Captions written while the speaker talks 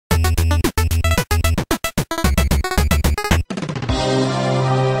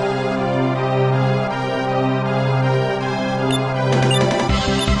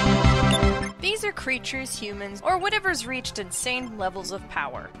creatures, humans, or whatever's reached insane levels of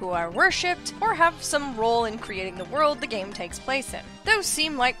power, who are worshipped or have some role in creating the world the game takes place in. Those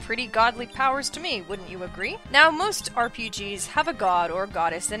seem like pretty godly powers to me, wouldn't you agree? Now, most RPGs have a god or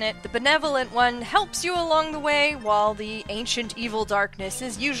goddess in it. The benevolent one helps you along the way, while the ancient evil darkness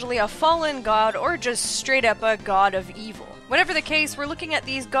is usually a fallen god or just straight up a god of evil. Whatever the case, we're looking at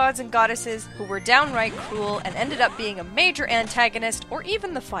these gods and goddesses who were downright cruel and ended up being a major antagonist or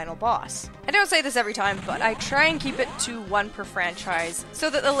even the final boss. I don't say this every time, but I try and keep it to one per franchise so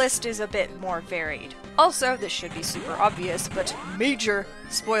that the list is a bit more varied. Also, this should be super obvious, but major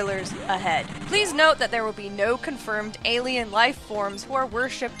spoilers ahead. Please note that there will be no confirmed alien life forms who are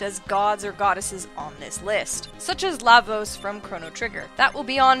worshipped as gods or goddesses on this list, such as Lavos from Chrono Trigger. That will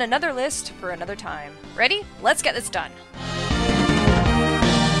be on another list for another time. Ready? Let's get this done.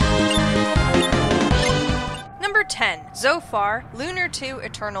 Number 10. Zophar, Lunar 2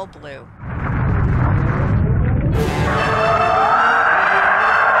 Eternal Blue.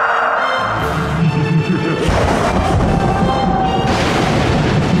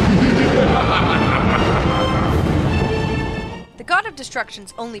 The God of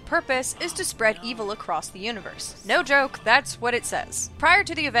Destruction's only purpose is to spread evil across the universe. No joke, that's what it says. Prior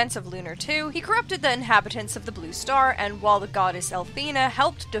to the events of Lunar 2, he corrupted the inhabitants of the Blue Star, and while the goddess Elfina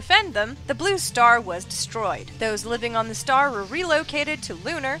helped defend them, the Blue Star was destroyed. Those living on the star were relocated to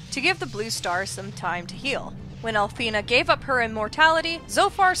Lunar to give the Blue Star some time to heal. When Elfina gave up her immortality,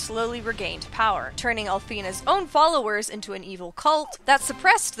 Zophar slowly regained power, turning Elfina's own followers into an evil cult that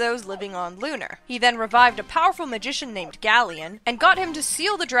suppressed those living on Lunar. He then revived a powerful magician named Galleon, and got him to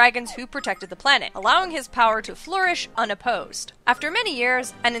seal the dragons who protected the planet, allowing his power to flourish unopposed. After many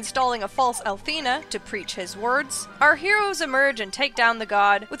years, and installing a false Elfina to preach his words, our heroes emerge and take down the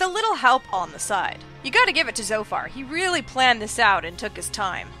god with a little help on the side. You gotta give it to Zophar, he really planned this out and took his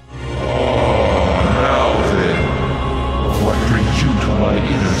time. Now then, what brings you to my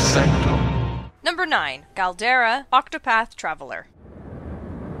inner sanctum? Number 9. Galdera, Octopath Traveler.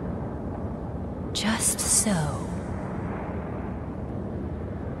 Just so.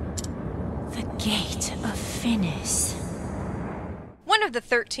 The Gate of Finis. One of the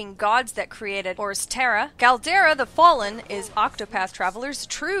 13 gods that created Ors Terra, Galdera the Fallen is Octopath Traveler's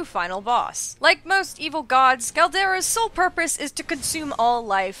true final boss. Like most evil gods, Galdera's sole purpose is to consume all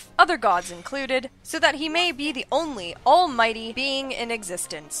life, other gods included, so that he may be the only almighty being in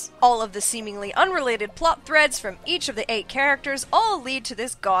existence. All of the seemingly unrelated plot threads from each of the 8 characters all lead to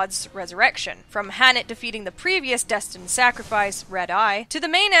this god's resurrection. From Hannet defeating the previous destined sacrifice, Red Eye, to the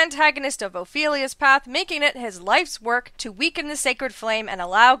main antagonist of Ophelia's path making it his life's work to weaken the sacred flame and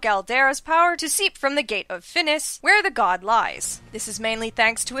allow Galdera's power to seep from the Gate of Finis, where the god lies. This is mainly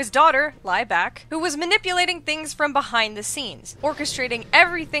thanks to his daughter, Lieback, who was manipulating things from behind the scenes, orchestrating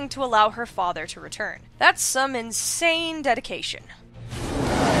everything to allow her father to return. That's some insane dedication.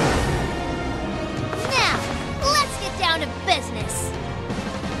 Now, let's get down to business.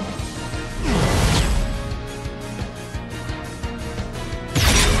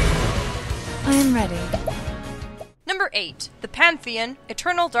 I am ready. Number 8. The Pantheon,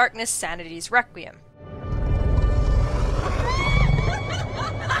 Eternal Darkness Sanity's Requiem.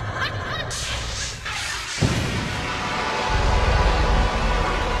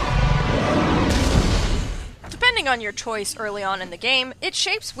 Depending on your choice early on in the game, it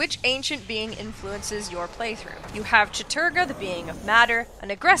shapes which ancient being influences your playthrough. You have Chattur'gha, the being of matter,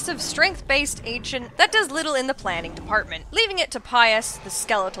 an aggressive, strength-based ancient that does little in the planning department, leaving it to Pius, the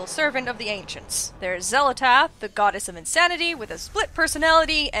skeletal servant of the ancients. There's Xel'lotath, the goddess of insanity, with a split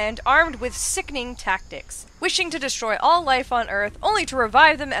personality and armed with sickening tactics, wishing to destroy all life on Earth, only to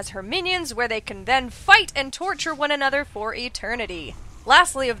revive them as her minions, where they can then fight and torture one another for eternity.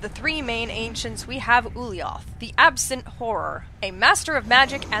 Lastly, of the 3 main ancients, we have Ulyaoth, the absent horror, a master of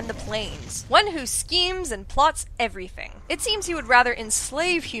magic and the planes, one who schemes and plots everything. It seems he would rather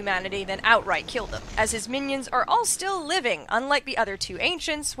enslave humanity than outright kill them, as his minions are all still living, unlike the other 2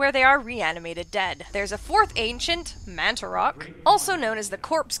 ancients, where they are reanimated dead. There's a 4th ancient, Mantarok, also known as the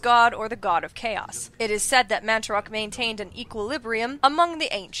corpse god or the god of chaos. It is said that Mantarok maintained an equilibrium among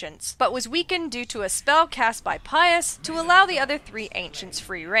the ancients, but was weakened due to a spell cast by Pius to allow the other 3 ancients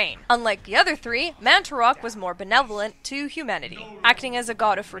free reign. Unlike the other 3, Mantarok was more benevolent to humanity, acting as a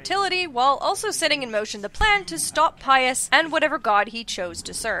god of fertility while also setting in motion the plan to stop Pius and whatever god he chose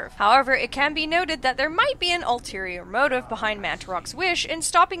to serve. However, it can be noted that there might be an ulterior motive behind Mantarok's wish in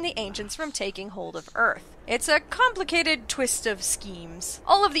stopping the ancients from taking hold of Earth. It's a complicated twist of schemes.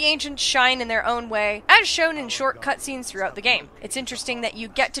 All of the ancients shine in their own way, as shown in short cutscenes throughout the game. It's interesting that you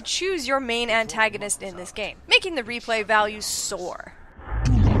get to choose your main antagonist in this game, making the replay value soar.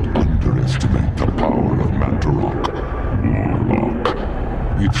 Do not underestimate the power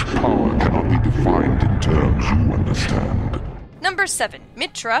Its power cannot be defined in terms you understand. Number 7.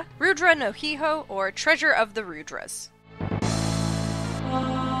 Mitra, Rudra no Hiho, or Treasure of the Rudras.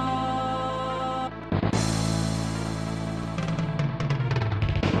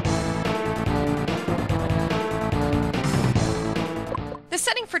 The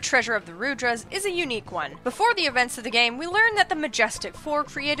setting for Treasure of the Rudras is a unique one. Before the events of the game, we learn that the Majestic Four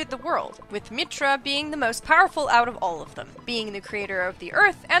created the world, with Mitra being the most powerful out of all of them, being the creator of the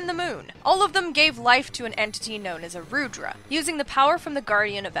Earth and the Moon. All of them gave life to an entity known as a Rudra, using the power from the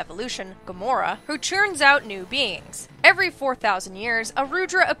Guardian of Evolution, Gamora, who churns out new beings. Every 4,000 years, a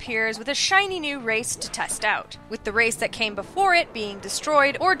Rudra appears with a shiny new race to test out, with the race that came before it being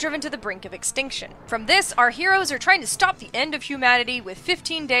destroyed or driven to the brink of extinction. From this, our heroes are trying to stop the end of humanity with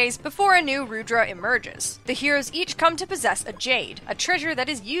 15 days before a new Rudra emerges. The heroes each come to possess a jade, a treasure that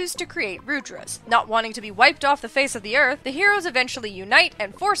is used to create Rudras. Not wanting to be wiped off the face of the earth, the heroes eventually unite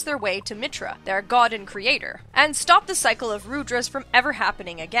and force their way to Mitra, their god and creator, and stop the cycle of Rudras from ever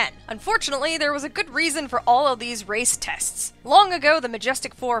happening again. Unfortunately, there was a good reason for all of these race tests. Long ago, the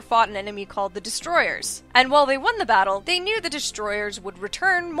Majestic Four fought an enemy called the Destroyers, and while they won the battle, they knew the Destroyers would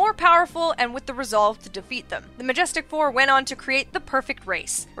return more powerful and with the resolve to defeat them. The Majestic Four went on to create the perfect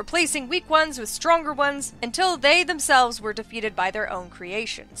race, replacing weak ones with stronger ones until they themselves were defeated by their own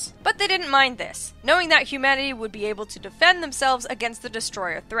creations. But they didn't mind this, knowing that humanity would be able to defend themselves against the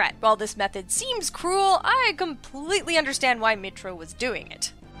Destroyer threat. While this method seems cruel, I completely understand why Mitra was doing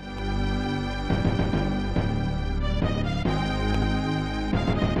it.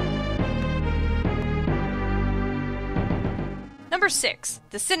 Number 6.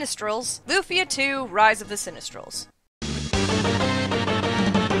 The Sinistrals, Lufia 2, Rise of the Sinistrals.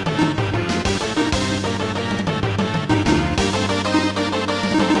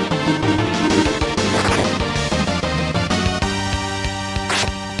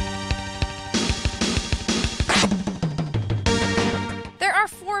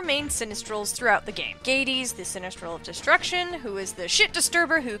 Main Sinistrals throughout the game. Gades, the Sinistral of Destruction, who is the shit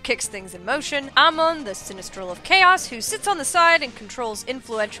disturber who kicks things in motion. Amon, the Sinistral of Chaos, who sits on the side and controls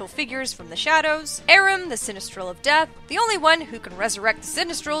influential figures from the shadows. Aram, the Sinistral of Death, the only one who can resurrect the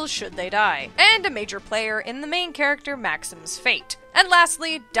Sinistrals should they die. And a major player in the main character Maxim's fate. And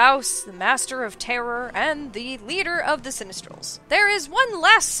lastly, Daus, the Master of Terror and the leader of the Sinistrals. There is one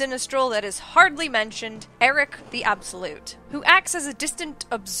last Sinistral that is hardly mentioned, Eric the Absolute, who acts as a distant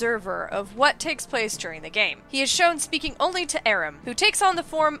observer of what takes place during the game. He is shown speaking only to Aram, who takes on the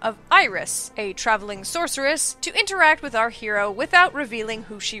form of Iris, a traveling sorceress, to interact with our hero without revealing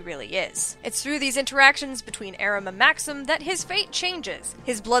who she really is. It's through these interactions between Aram and Maxim that his fate changes.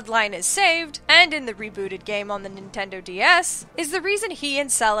 His bloodline is saved, and in the rebooted game on the Nintendo DS, is the reason he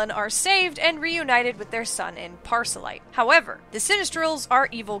and Selen are saved and reunited with their son in Parcelite. However, the Sinistrals are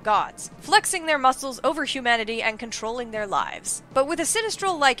evil gods, flexing their muscles over humanity and controlling their lives. But with a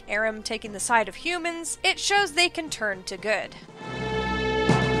Sinistral like Aram taking the side of humans, it shows they can turn to good.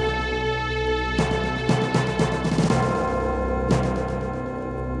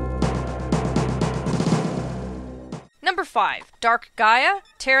 Number 5. Dark Gaia,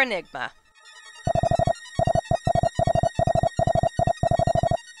 Terranigma.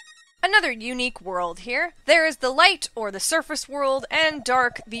 Another unique world here. There is the light, or the surface world, and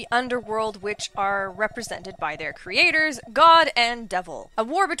dark, the underworld, which are represented by their creators, God and Devil. A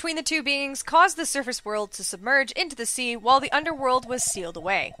war between the two beings caused the surface world to submerge into the sea while the underworld was sealed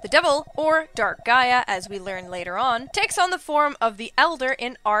away. The Devil, or Dark Gaia, as we learn later on, takes on the form of the Elder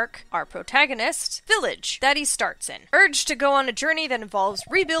in Ark, our protagonist, village that he starts in. Urged to go on a journey that involves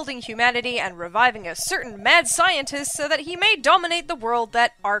rebuilding humanity and reviving a certain mad scientist so that he may dominate the world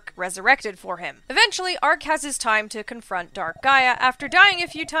that Ark resurrected for him. Eventually, Ark has his time to confront Dark Gaia after dying a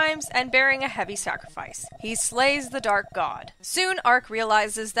few times and bearing a heavy sacrifice. He slays the Dark God. Soon, Ark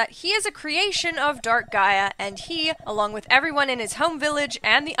realizes that he is a creation of Dark Gaia, and he, along with everyone in his home village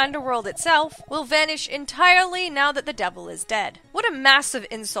and the underworld itself, will vanish entirely now that the Devil is dead. What a massive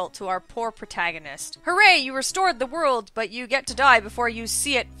insult to our poor protagonist. Hooray, you restored the world, but you get to die before you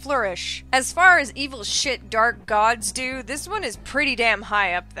see it flourish. As far as evil shit dark gods do, this one is pretty damn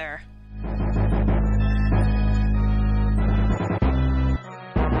high up there.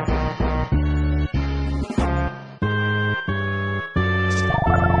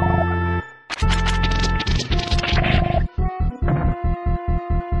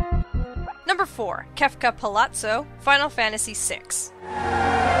 Number 4. Kefka Palazzo, Final Fantasy VI.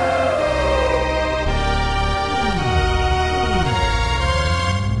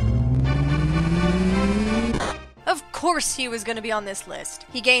 Of course he was going to be on this list.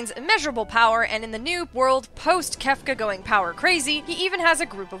 He gains immeasurable power, and in the new world post-Kefka going power crazy, he even has a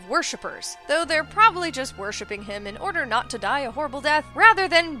group of worshippers, though they're probably just worshipping him in order not to die a horrible death, rather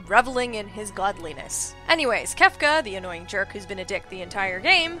than reveling in his godliness. Anyways, Kefka, the annoying jerk who's been a dick the entire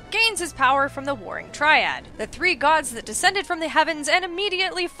game, gains his power from the Warring Triad, the three gods that descended from the heavens and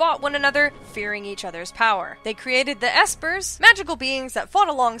immediately fought one another, fearing each other's power. They created the Espers, magical beings that fought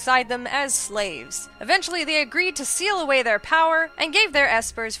alongside them as slaves. Eventually they agreed to seal away their power and gave their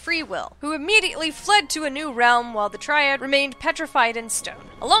Espers free will, who immediately fled to a new realm while the Triad remained petrified in stone.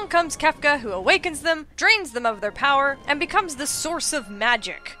 Along comes Kefka, who awakens them, drains them of their power, and becomes the source of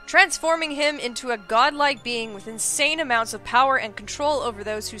magic, transforming him into a godlike being with insane amounts of power and control over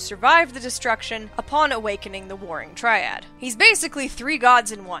those who survived the destruction upon awakening the Warring Triad. He's basically three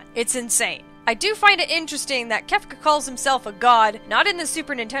gods in one. It's insane. I do find it interesting that Kefka calls himself a god, not in the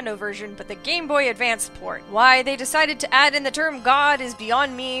Super Nintendo version, but the Game Boy Advance port. Why they decided to add in the term god is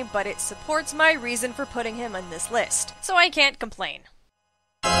beyond me, but it supports my reason for putting him on this list, so I can't complain.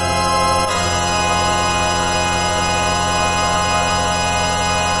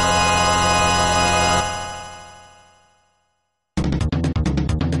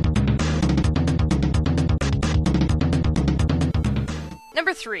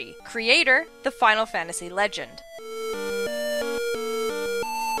 Number 3. Creator, the Final Fantasy Legend.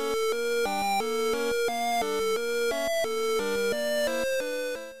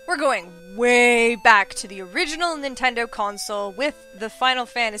 We're going way back to the original Nintendo console with the Final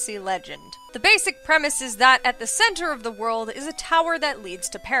Fantasy Legend. The basic premise is that at the center of the world is a tower that leads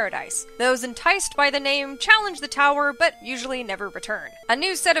to paradise. Those enticed by the name challenge the tower, but usually never return. A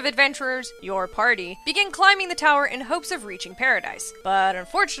new set of adventurers, your party, begin climbing the tower in hopes of reaching paradise. But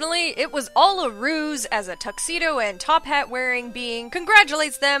unfortunately, it was all a ruse, as a tuxedo and top hat wearing being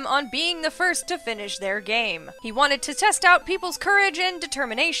congratulates them on being the first to finish their game. He wanted to test out people's courage and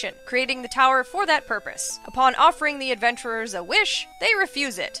determination, creating the tower for that purpose. Upon offering the adventurers a wish, they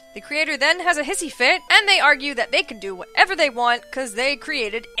refuse it. The creator then has a hissy fit, and they argue that they can do whatever they want because they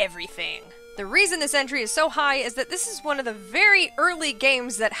created everything. The reason this entry is so high is that this is one of the very early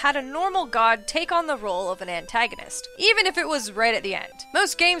games that had a normal god take on the role of an antagonist, even if it was right at the end.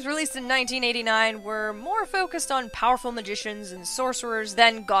 Most games released in 1989 were more focused on powerful magicians and sorcerers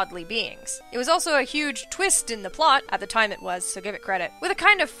than godly beings. It was also a huge twist in the plot, at the time it was, so give it credit, with a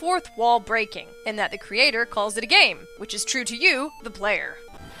kind of fourth wall breaking, in that the creator calls it a game, which is true to you, the player.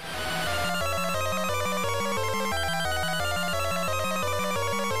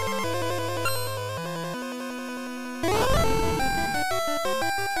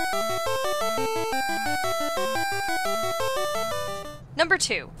 Number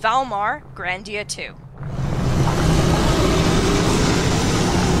 2. Valmar Grandia 2.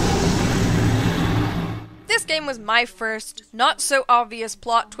 This game was my first, not-so-obvious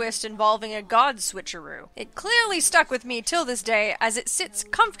plot twist involving a god switcheroo. It clearly stuck with me till this day, as it sits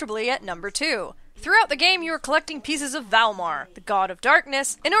comfortably at number 2. Throughout the game, you are collecting pieces of Valmar, the god of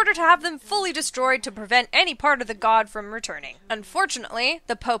darkness, in order to have them fully destroyed to prevent any part of the god from returning. Unfortunately,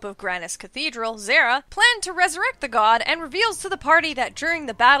 the Pope of Granis Cathedral, Zera, planned to resurrect the god and reveals to the party that during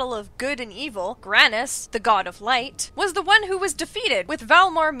the battle of good and evil, Granis, the god of light, was the one who was defeated, with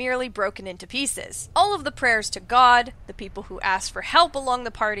Valmar merely broken into pieces. All of the prayers to God, the people who asked for help along the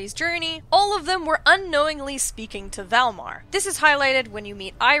party's journey, all of them were unknowingly speaking to Valmar. This is highlighted when you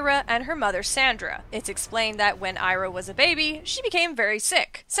meet Ira and her mother Sandra. It's explained that when Ira was a baby, she became very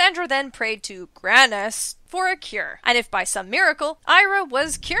sick. Sandra then prayed to Granis for a cure, and if by some miracle, Ira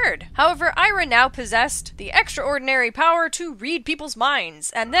was cured. However, Ira now possessed the extraordinary power to read people's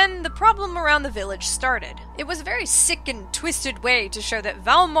minds, and then the problem around the village started. It was a very sick and twisted way to show that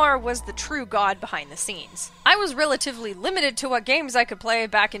Valmar was the true god behind the scenes. I was relatively limited to what games I could play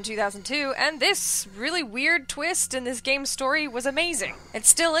back in 2002, and this really weird twist in this game's story was amazing. It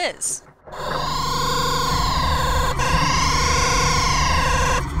still is.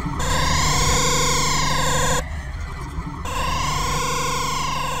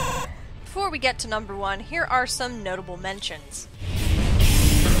 Before we get to number 1, here are some notable mentions.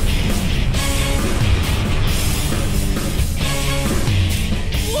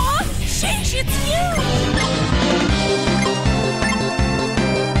 What? Sheesh, it's you!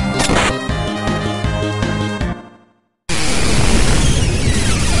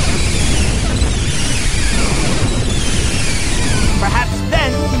 Perhaps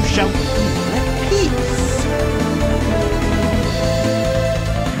then you shall feel at peace.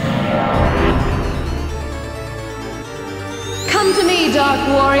 Come to me, Dark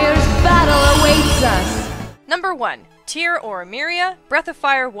Warriors. Battle awaits us. Number 1. Tyr or Emiria, Breath of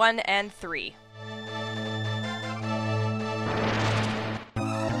Fire 1 and 3.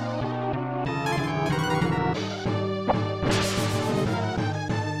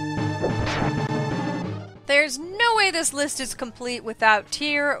 There's no way this list is complete without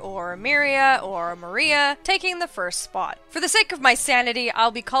Tyr or Miria or Maria taking the first spot. For the sake of my sanity,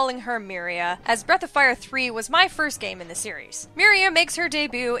 I'll be calling her Miria, as Breath of Fire 3 was my first game in the series. Miria makes her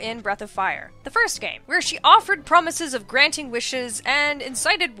debut in Breath of Fire, the first game, where she offered promises of granting wishes and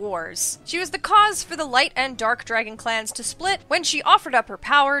incited wars. She was the cause for the Light and Dark Dragon clans to split when she offered up her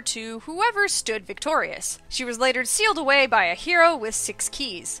power to whoever stood victorious. She was later sealed away by a hero with 6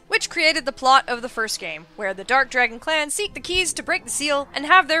 keys, which created the plot of the first game, where the Dark Dragon clan seek the keys to break the seal and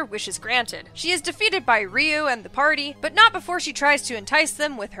have their wishes granted. She is defeated by Ryu and the party, but not before she tries to entice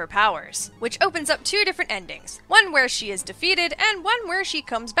them with her powers, which opens up 2 different endings, one where she is defeated and one where she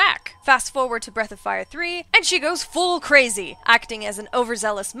comes back. Fast forward to Breath of Fire 3, and she goes full crazy, acting as an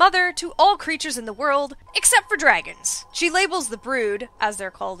overzealous mother to all creatures in the world, except for dragons. She labels the Brood, as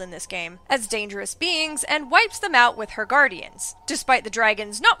they're called in this game, as dangerous beings and wipes them out with her guardians. Despite the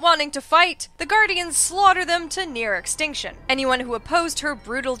dragons not wanting to fight, the guardians slaughter them to near extinction. Anyone who opposed her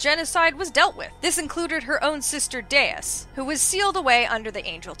brutal genocide was dealt with. This included her own sister Deus, who was sealed away under the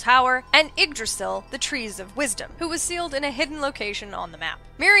Angel Tower, and Yggdrasil, the Trees of Wisdom, who was sealed in a hidden location on the map.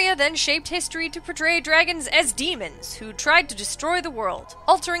 Miria then shaped history to portray dragons as demons who tried to destroy the world,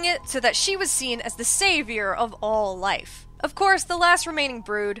 altering it so that she was seen as the savior of all life. Of course, the last remaining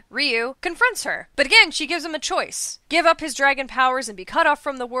brood, Ryu, confronts her, but again she gives him a choice: give up his dragon powers and be cut off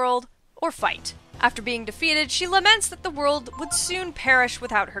from the world, or fight. After being defeated, she laments that the world would soon perish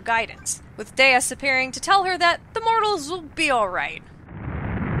without her guidance, with Deus appearing to tell her that the mortals will be alright.